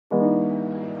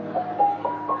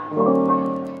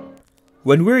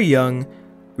When we're young,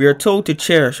 we are told to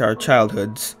cherish our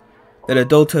childhoods, that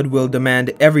adulthood will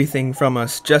demand everything from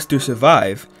us just to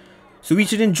survive, so we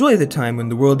should enjoy the time when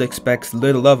the world expects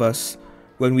little of us,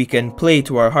 when we can play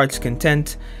to our heart's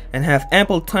content and have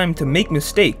ample time to make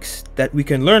mistakes that we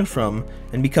can learn from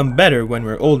and become better when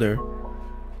we're older.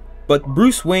 But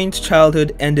Bruce Wayne's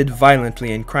childhood ended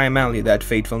violently in Crime Alley that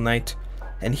fateful night,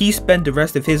 and he spent the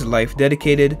rest of his life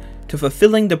dedicated to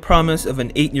fulfilling the promise of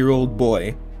an 8-year-old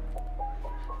boy.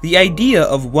 The idea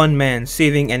of one man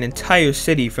saving an entire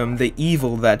city from the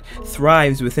evil that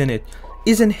thrives within it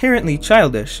is inherently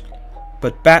childish,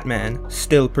 but Batman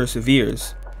still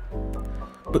perseveres.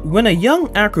 But when a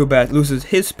young acrobat loses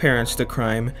his parents to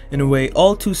crime in a way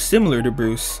all too similar to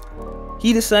Bruce,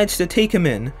 he decides to take him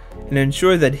in and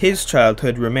ensure that his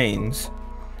childhood remains.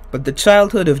 But the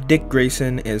childhood of Dick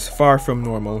Grayson is far from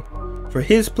normal, for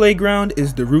his playground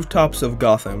is the rooftops of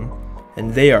Gotham,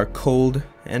 and they are cold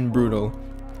and brutal.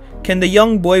 Can the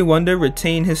young boy wonder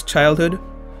retain his childhood,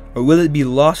 or will it be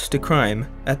lost to crime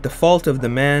at the fault of the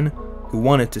man who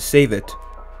wanted to save it?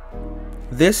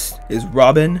 This is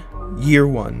Robin, Year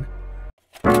 1.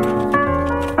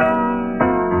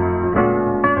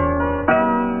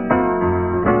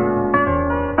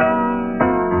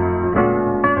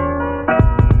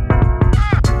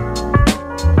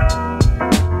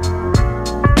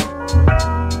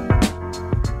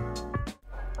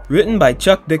 Written by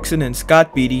Chuck Dixon and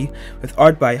Scott Beatty, with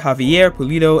art by Javier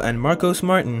Pulido and Marcos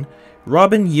Martin,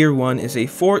 Robin Year 1 is a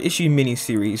 4-issue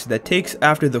miniseries that takes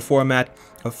after the format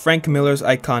of Frank Miller's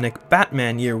iconic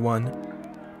Batman Year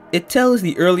 1. It tells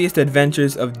the earliest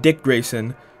adventures of Dick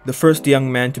Grayson, the first young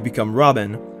man to become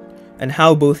Robin, and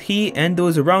how both he and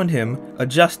those around him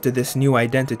adjust to this new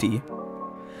identity.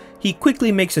 He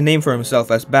quickly makes a name for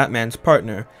himself as Batman's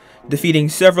partner, defeating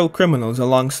several criminals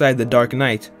alongside the Dark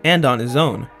Knight and on his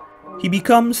own. He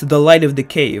becomes the light of the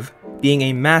cave, being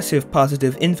a massive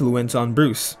positive influence on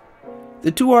Bruce. The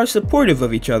two are supportive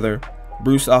of each other,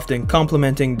 Bruce often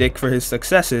complimenting Dick for his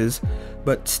successes,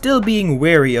 but still being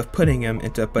wary of putting him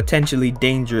into potentially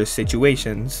dangerous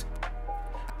situations.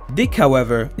 Dick,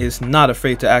 however, is not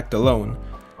afraid to act alone,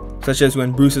 such as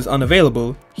when Bruce is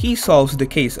unavailable, he solves the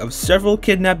case of several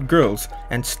kidnapped girls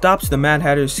and stops the Mad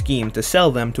Hatter's scheme to sell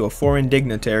them to a foreign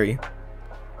dignitary.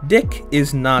 Dick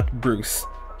is not Bruce.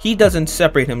 He doesn't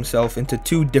separate himself into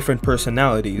two different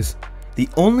personalities. The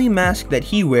only mask that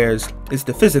he wears is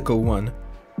the physical one.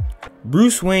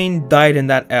 Bruce Wayne died in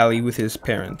that alley with his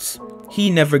parents.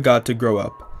 He never got to grow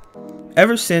up.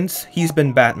 Ever since, he's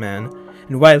been Batman,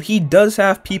 and while he does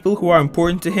have people who are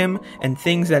important to him and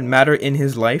things that matter in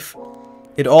his life,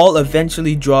 it all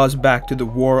eventually draws back to the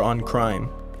war on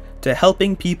crime, to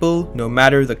helping people no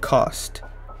matter the cost.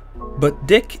 But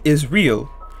Dick is real.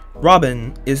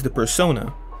 Robin is the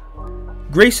persona.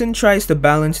 Grayson tries to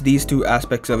balance these two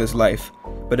aspects of his life,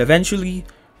 but eventually,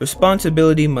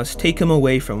 responsibility must take him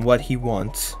away from what he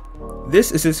wants.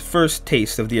 This is his first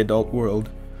taste of the adult world,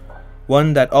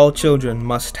 one that all children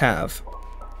must have.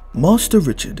 Master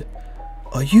Richard,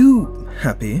 are you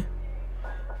happy?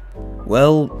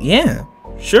 Well, yeah,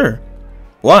 sure.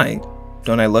 Why?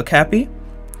 Don't I look happy?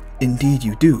 Indeed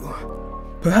you do.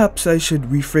 Perhaps I should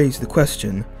rephrase the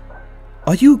question.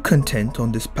 Are you content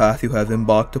on this path you have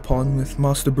embarked upon with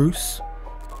Master Bruce?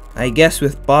 I guess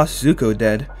with Boss Zuko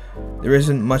dead, there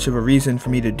isn't much of a reason for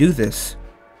me to do this.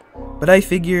 But I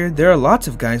figure there are lots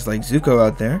of guys like Zuko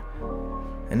out there,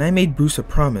 and I made Bruce a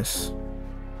promise.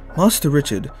 Master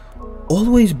Richard,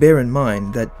 always bear in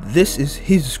mind that this is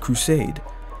his crusade.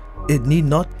 It need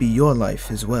not be your life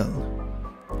as well.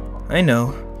 I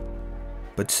know,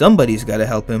 but somebody's gotta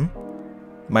help him.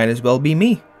 Might as well be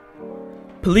me.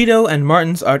 Pulido and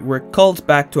Martin's artwork calls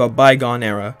back to a bygone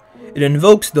era. It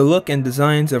invokes the look and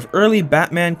designs of early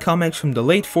Batman comics from the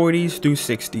late 40s through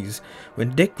 60s,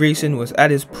 when Dick Grayson was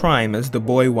at his prime as the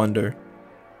Boy Wonder.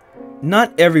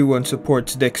 Not everyone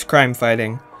supports Dick's crime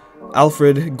fighting.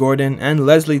 Alfred, Gordon, and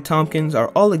Leslie Tompkins are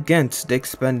all against Dick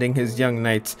spending his young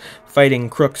nights fighting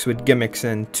crooks with gimmicks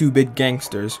and two-bit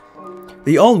gangsters.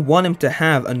 They all want him to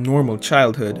have a normal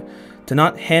childhood, to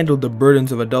not handle the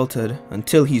burdens of adulthood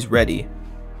until he's ready.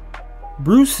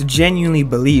 Bruce genuinely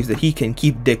believes that he can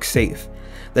keep Dick safe,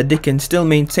 that Dick can still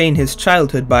maintain his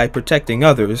childhood by protecting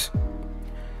others.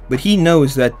 But he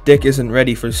knows that Dick isn't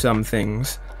ready for some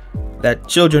things, that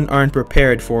children aren't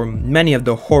prepared for many of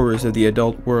the horrors of the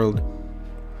adult world.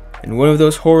 And one of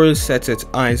those horrors sets its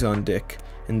eyes on Dick,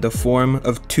 in the form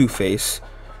of Two-Face,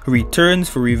 who returns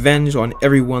for revenge on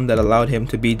everyone that allowed him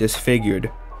to be disfigured.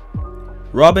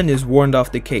 Robin is warned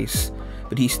off the case,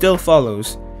 but he still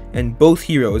follows, and both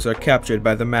heroes are captured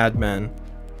by the Madman.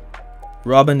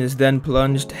 Robin is then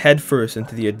plunged headfirst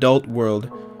into the adult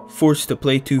world, forced to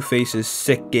play Two-Face's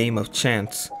sick game of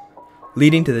chance,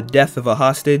 leading to the death of a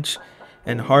hostage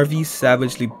and Harvey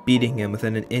savagely beating him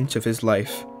within an inch of his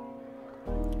life.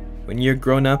 When you're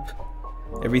grown up,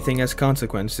 everything has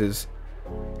consequences,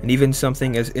 and even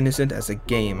something as innocent as a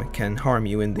game can harm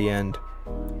you in the end.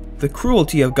 The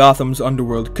cruelty of Gotham's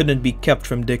underworld couldn't be kept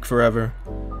from Dick forever.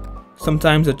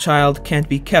 Sometimes a child can't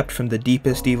be kept from the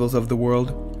deepest evils of the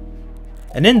world.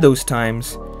 And in those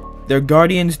times, their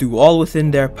guardians do all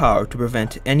within their power to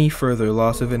prevent any further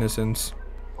loss of innocence.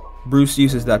 Bruce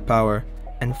uses that power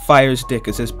and fires Dick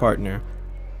as his partner.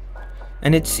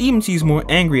 And it seems he's more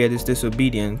angry at his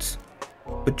disobedience,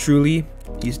 but truly,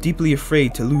 he's deeply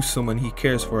afraid to lose someone he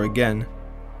cares for again.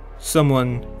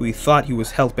 Someone who he thought he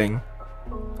was helping.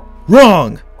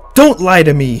 Wrong! Don't lie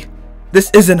to me!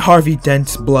 This isn't Harvey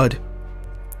Dent's blood.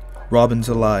 Robin's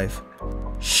alive.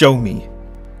 Show me.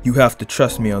 You have to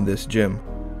trust me on this, Jim.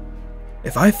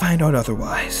 If I find out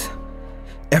otherwise,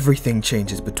 everything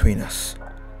changes between us.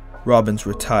 Robin's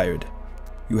retired.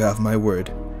 You have my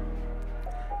word.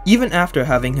 Even after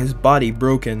having his body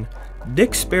broken,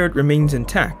 Dick's spirit remains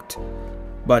intact,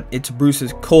 but it's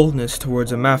Bruce's coldness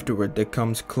towards him afterward that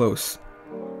comes close.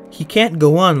 He can't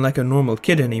go on like a normal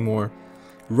kid anymore.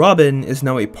 Robin is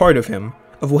now a part of him,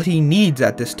 of what he needs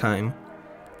at this time.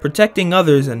 Protecting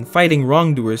others and fighting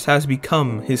wrongdoers has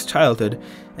become his childhood,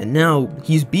 and now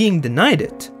he's being denied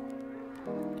it.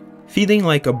 Feeling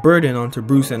like a burden onto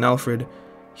Bruce and Alfred,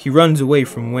 he runs away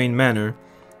from Wayne Manor,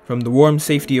 from the warm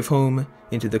safety of home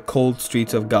into the cold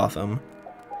streets of Gotham.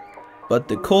 But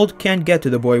the cold can't get to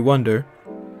the boy Wonder,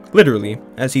 literally,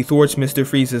 as he thwarts Mr.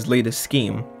 Freeze's latest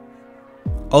scheme.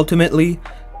 Ultimately,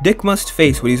 Dick must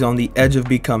face what he's on the edge of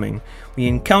becoming when he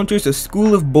encounters a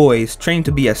school of boys trained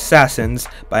to be assassins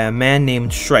by a man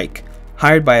named Shrike,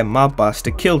 hired by a mob boss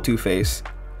to kill Two-Face.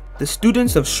 The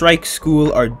students of Shrike's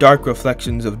school are dark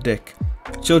reflections of Dick,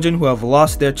 children who have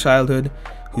lost their childhood,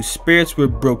 whose spirits were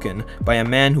broken by a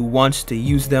man who wants to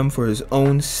use them for his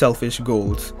own selfish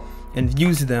goals, and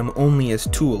views them only as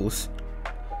tools.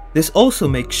 This also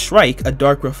makes Shrike a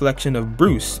dark reflection of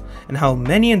Bruce, and how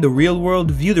many in the real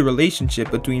world view the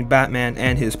relationship between Batman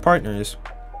and his partners.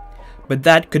 But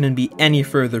that couldn't be any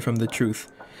further from the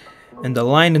truth, and the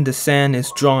line in the sand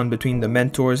is drawn between the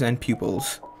mentors and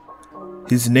pupils.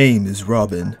 His name is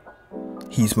Robin.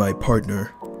 He's my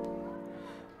partner.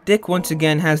 Dick once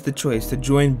again has the choice to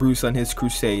join Bruce on his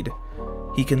crusade.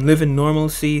 He can live in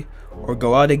normalcy, or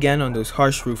go out again on those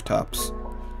harsh rooftops.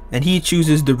 And he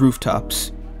chooses the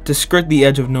rooftops, to skirt the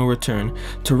edge of no return,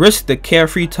 to risk the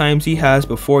carefree times he has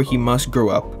before he must grow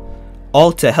up,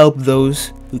 all to help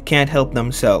those who can't help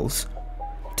themselves,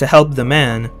 to help the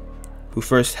man who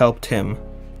first helped him.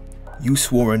 You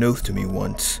swore an oath to me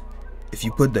once. If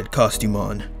you put that costume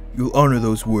on, you'll honor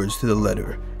those words to the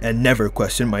letter and never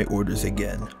question my orders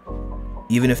again.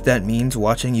 Even if that means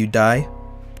watching you die?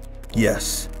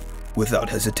 Yes, without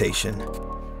hesitation.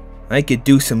 I could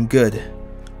do some good.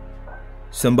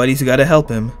 Somebody's gotta help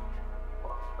him.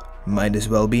 Might as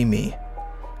well be me.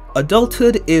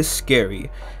 Adulthood is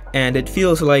scary, and it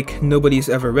feels like nobody's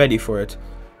ever ready for it,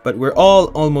 but we're all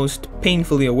almost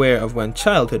painfully aware of when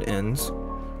childhood ends.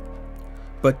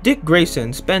 But Dick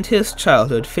Grayson spent his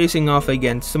childhood facing off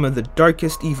against some of the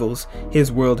darkest evils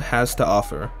his world has to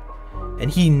offer, and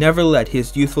he never let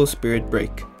his youthful spirit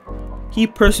break. He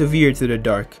persevered through the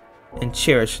dark and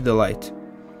cherished the light.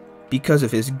 Because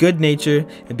of his good nature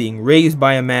and being raised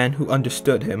by a man who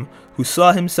understood him, who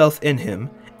saw himself in him,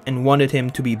 and wanted him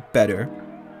to be better.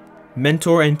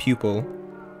 Mentor and pupil,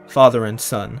 father and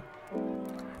son.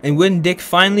 And when Dick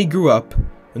finally grew up,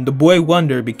 when the boy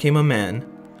Wonder became a man,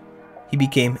 he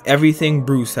became everything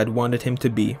Bruce had wanted him to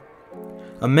be.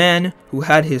 A man who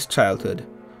had his childhood,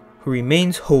 who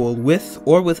remains whole with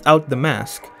or without the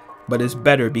mask, but is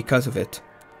better because of it.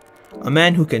 A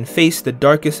man who can face the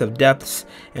darkest of depths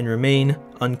and remain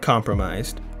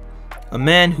uncompromised. A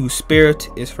man whose spirit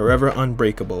is forever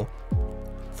unbreakable,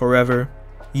 forever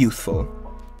youthful.